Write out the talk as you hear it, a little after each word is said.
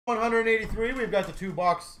183, we've got the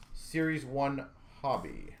 2-box Series 1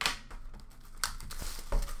 Hobby.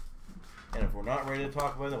 And if we're not ready to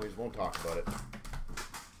talk about it, then we just won't talk about it.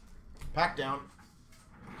 Pack down.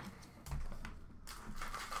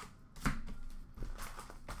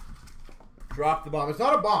 Drop the bomb. It's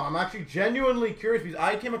not a bomb. I'm actually genuinely curious because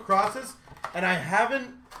I came across this and I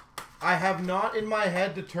have not in my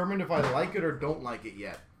head determined if I like it or don't like it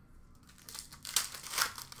yet.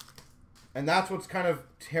 And that's what's kind of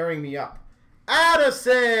tearing me up.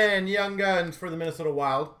 Addison, Young Guns for the Minnesota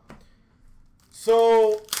Wild.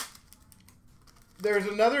 So, there's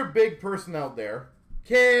another big person out there.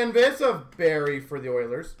 Canvas of Barry for the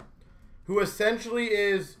Oilers. Who essentially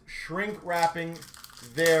is shrink wrapping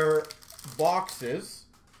their boxes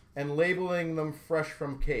and labeling them fresh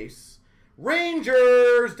from case.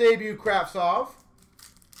 Rangers debut Kravtsov.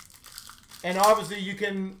 And obviously you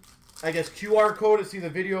can, I guess, QR code to see the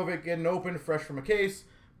video of it getting opened fresh from a case.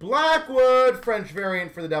 Blackwood French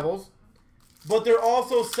variant for the Devils. But they're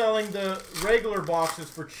also selling the regular boxes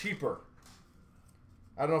for cheaper.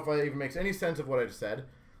 I don't know if it even makes any sense of what I just said.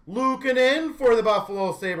 Luukkonen for the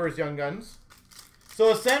Buffalo Sabres Young Guns. So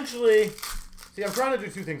essentially, see, I'm trying to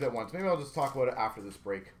do two things at once. Maybe I'll just talk about it after this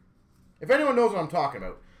break. If anyone knows what I'm talking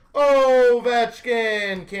about.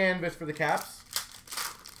 Ovechkin canvas for the Caps.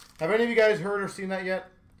 Have any of you guys heard or seen that yet?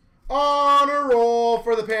 On a roll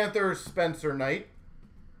for the Panthers, Spencer Knight.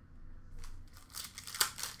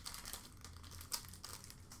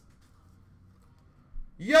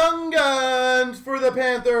 Young Guns for the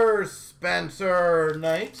Panthers, Spencer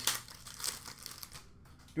Knight.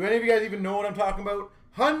 Do any of you guys even know what I'm talking about?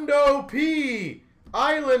 Hundo P.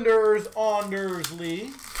 Islanders, Anders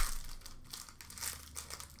Lee.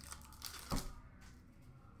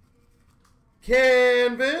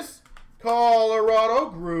 Canvas,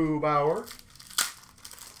 Colorado, Grubauer.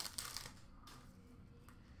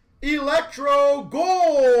 Electro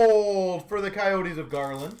Gold for the Coyotes of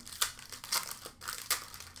Garland.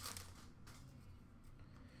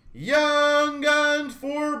 Young Guns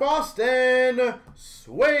for Boston,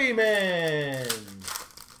 Swayman.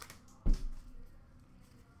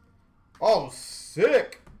 Oh,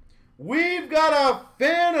 sick. We've got a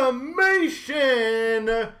Fanimation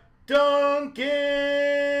Duncan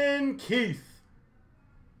Keith.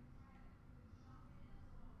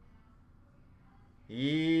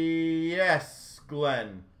 Yes,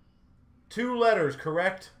 Glenn. 2 letters,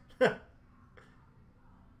 correct?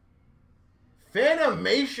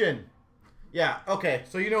 Fanimation. Yeah, okay.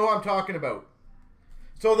 So you know who I'm talking about.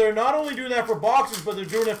 So they're not only doing that for boxes, but they're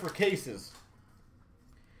doing it for cases.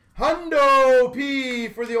 Hundo P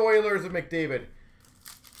for the Oilers of McDavid.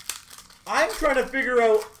 I'm trying to figure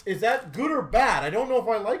out, is that good or bad? I don't know if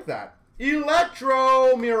I like that.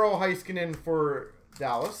 Electro Miro Heiskanen for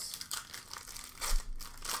Dallas.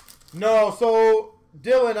 No, so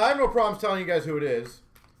Dylan, I have no problems telling you guys who it is.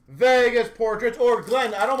 Vegas Portraits, or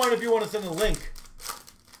Glenn, I don't mind if you want to send a link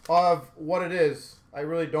of what it is. I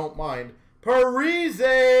really don't mind.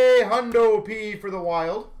 Parise Hundo P for the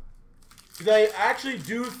Wild. Because I actually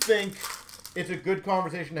do think it's a good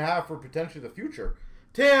conversation to have for potentially the future.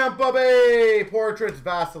 Tampa Bay Portraits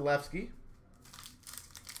Vasilevsky.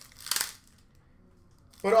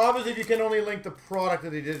 But obviously you can only link the product that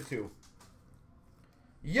they did it to.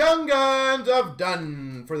 Young Guns of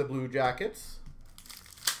Dunn for the Blue Jackets.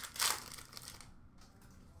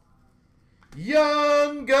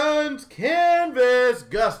 Young Guns Canvas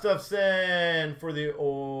Gustafson for the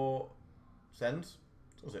Sens?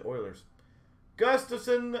 I'll say Oilers.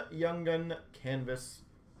 Gustafson Young Gun Canvas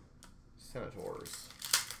Senators.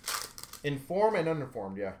 Informed and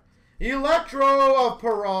uninformed, yeah. Electro of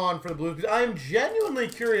Perron for the Blues. I'm genuinely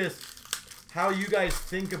curious how you guys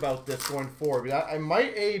think about this going forward. I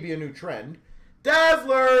might be a new trend.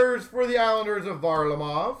 Dazzlers for the Islanders of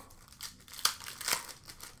Varlamov.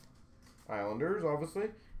 Islanders, obviously.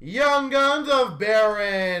 Young Guns of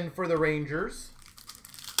Barron for the Rangers.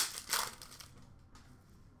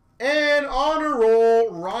 And on a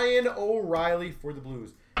roll, Ryan O'Reilly for the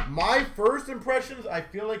Blues. My first impressions, I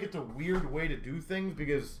feel like it's a weird way to do things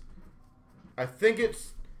because I think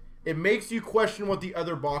it makes you question what the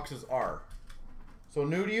other boxes are. So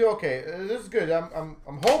new to you, okay, this is good. I'm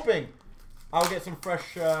hoping I'll get some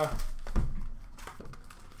fresh.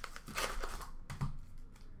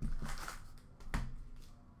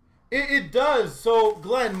 It does. So,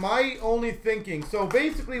 Glenn, my only thinking. So,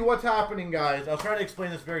 basically what's happening, guys, I'll try to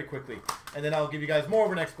explain this very quickly, and then I'll give you guys more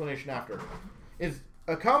of an explanation after, is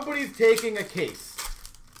a company's taking a case.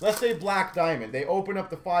 Let's say Black Diamond. They open up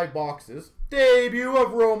the 5 boxes. Debut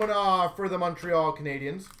of Romanov for the Montreal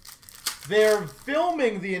Canadiens. They're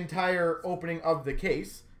filming the entire opening of the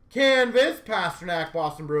case. Canvas, Pasternak,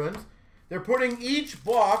 Boston Bruins. They're putting each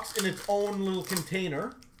box in its own little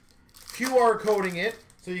container, QR coding it,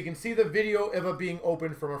 so you can see the video of it being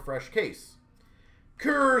opened from a fresh case.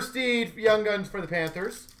 Kersteed, Young Guns for the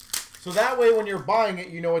Panthers. So that way when you're buying it,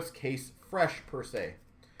 you know it's case fresh, per se.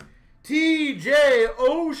 TJ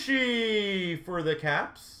Oshie for the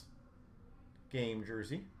Caps. Game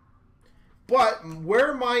jersey. But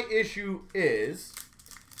where my issue is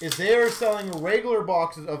they are selling regular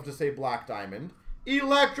boxes of, to say, Black Diamond.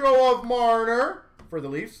 Electro of Marner for the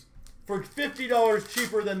Leafs for $50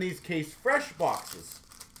 cheaper than these case fresh boxes.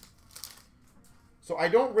 So I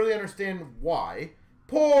don't really understand why.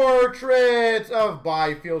 Portraits of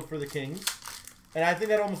Byfield for the Kings. And I think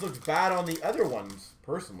that almost looks bad on the other ones,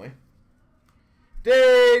 personally.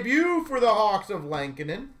 Debut for the Hawks of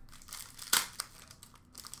Lankinen.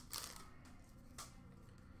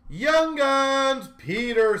 Young Guns,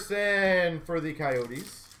 Peterson for the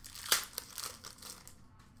Coyotes.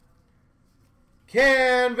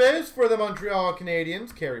 Canvas for the Montreal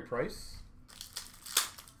Canadiens, Carey Price.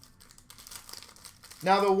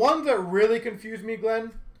 Now, the ones that really confuse me,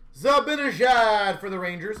 Glenn, Zabinajad for the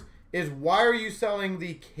Rangers, is why are you selling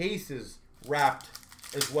the cases wrapped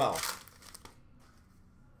as well?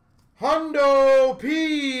 Hundo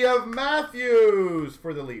P of Matthews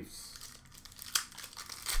for the Leafs.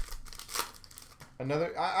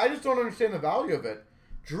 Another, I just don't understand the value of it.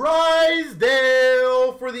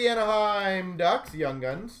 Drysdale for the Anaheim Ducks, Young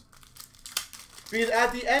Guns. Because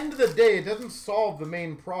at the end of the day, it doesn't solve the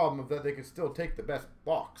main problem of that they can still take the best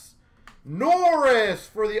box. Norris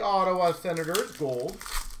for the Ottawa Senators, gold.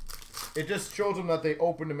 It just shows them that they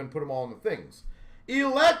opened them and put them all in the things.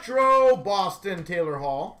 Electro, Boston, Taylor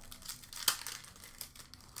Hall.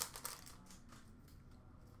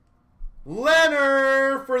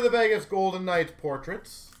 Leonard for the Vegas Golden Knights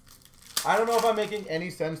portraits. I don't know if I'm making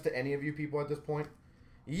any sense to any of you people at this point.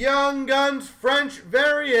 Young Guns French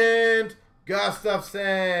variant.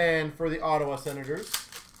 Gustafsson for the Ottawa Senators.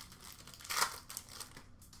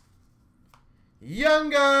 Young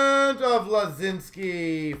Guns of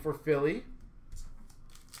Lazinski for Philly.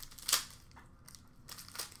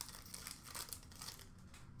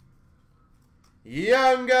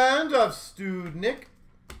 Young Guns of Studnik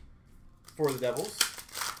for the Devils.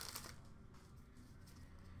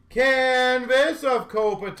 Canvas of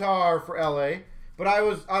Kopitar for LA. But I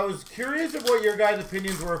was curious of what your guys'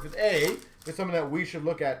 opinions were if it's A, it's something that we should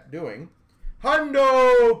look at doing.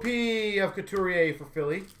 Hundo P of Couturier for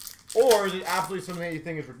Philly. Or is it absolutely something that you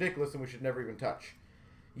think is ridiculous and we should never even touch?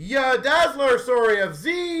 Yeah, Dazzler, sorry, of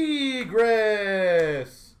Zegras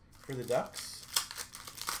for the Ducks.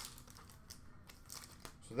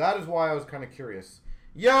 So that is why I was kind of curious.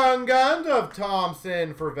 Young Guns of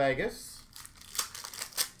Thompson for Vegas.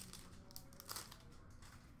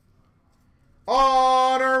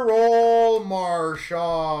 Honor Roll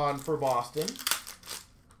Marchand for Boston.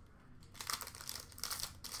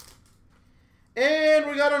 And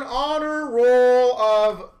we got an honor roll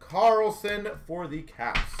of Carlson for the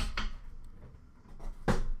Caps.